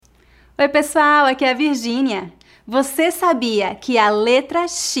Oi pessoal, aqui é a Virgínia. Você sabia que a letra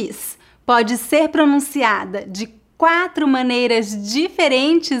X pode ser pronunciada de 4 maneiras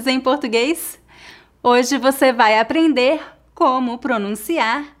diferentes em português? Hoje você vai aprender como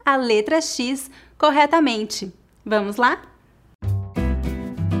pronunciar a letra X corretamente. Vamos lá?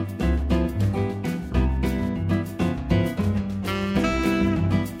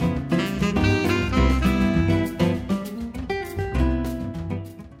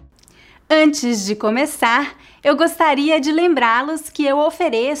 Antes de começar, eu gostaria de lembrá-los que eu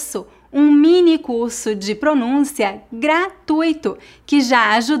ofereço um mini curso de pronúncia gratuito que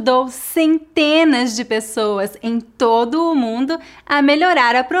já ajudou centenas de pessoas em todo o mundo a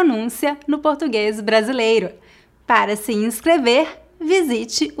melhorar a pronúncia no português brasileiro. Para se inscrever,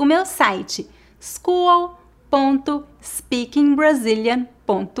 visite o meu site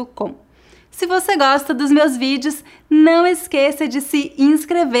school.speakingbrazilian.com. Se você gosta dos meus vídeos, não esqueça de se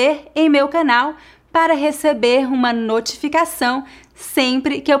inscrever em meu canal para receber uma notificação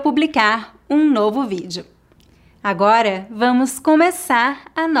sempre que eu publicar um novo vídeo. Agora, vamos começar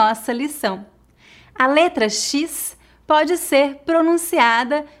a nossa lição. A letra X pode ser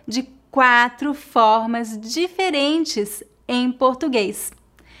pronunciada de 4 formas diferentes em português.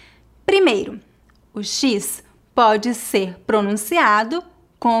 Primeiro, o X pode ser pronunciado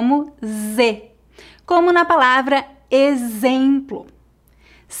como Z, como na palavra exemplo.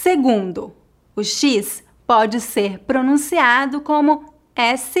 Segundo, o X pode ser pronunciado como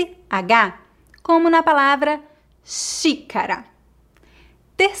SH, como na palavra xícara.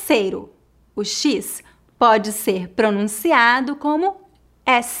 Terceiro, o X pode ser pronunciado como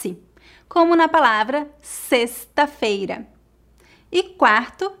S, como na palavra sexta-feira. E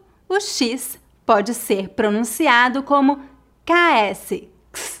quarto, o X pode ser pronunciado como KS,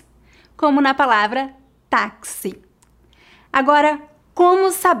 como na palavra táxi. Agora,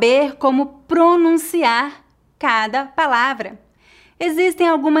 como saber como pronunciar cada palavra? Existem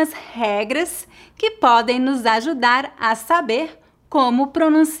algumas regras que podem nos ajudar a saber como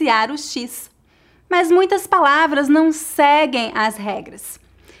pronunciar o X. Mas muitas palavras não seguem as regras.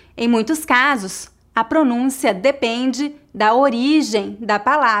 Em muitos casos, a pronúncia depende da origem da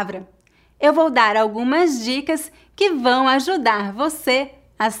palavra. Eu vou dar algumas dicas que vão ajudar você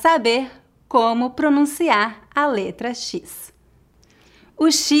a saber como pronunciar a letra X. O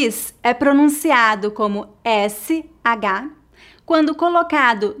X é pronunciado como SH quando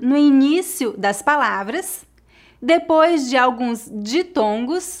colocado no início das palavras, depois de alguns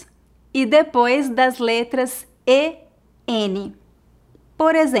ditongos e depois das letras E, N.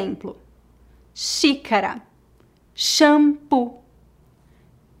 Por exemplo, xícara, shampoo,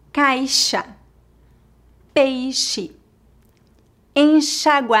 caixa, peixe,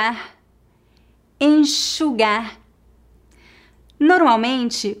 enxaguar, enxugar.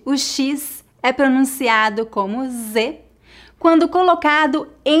 Normalmente, o X é pronunciado como Z quando colocado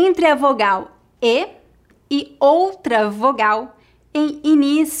entre a vogal e outra vogal em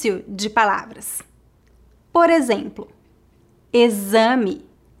início de palavras. Por exemplo, exame,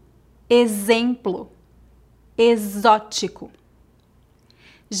 exemplo, exótico.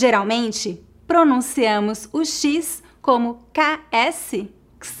 Geralmente, pronunciamos o X como KS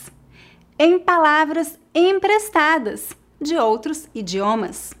em palavras emprestadas de outros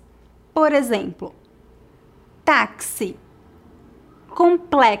idiomas. Por exemplo, táxi,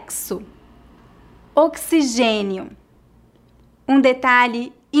 complexo, oxigênio. Um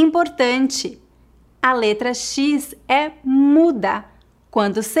detalhe importante: a letra X é muda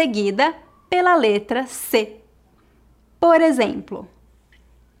quando seguida pela letra C. Por exemplo,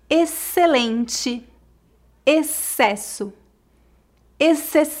 excelente, excesso,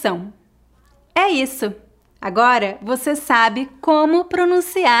 exceção. É isso! Agora você sabe como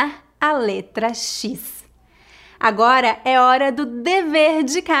pronunciar a letra X. Agora é hora do dever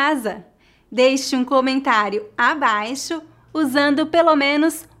de casa. Deixe um comentário abaixo usando pelo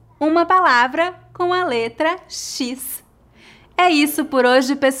menos uma palavra com a letra X. É isso por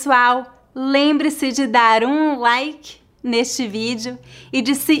hoje, pessoal. Lembre-se de dar um like neste vídeo e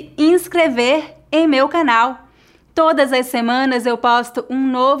de se inscrever em meu canal. Todas as semanas eu posto um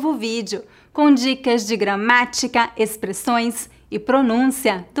novo vídeo com dicas de gramática, expressões e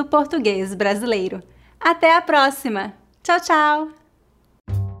pronúncia do português brasileiro. Até a próxima! Tchau, tchau!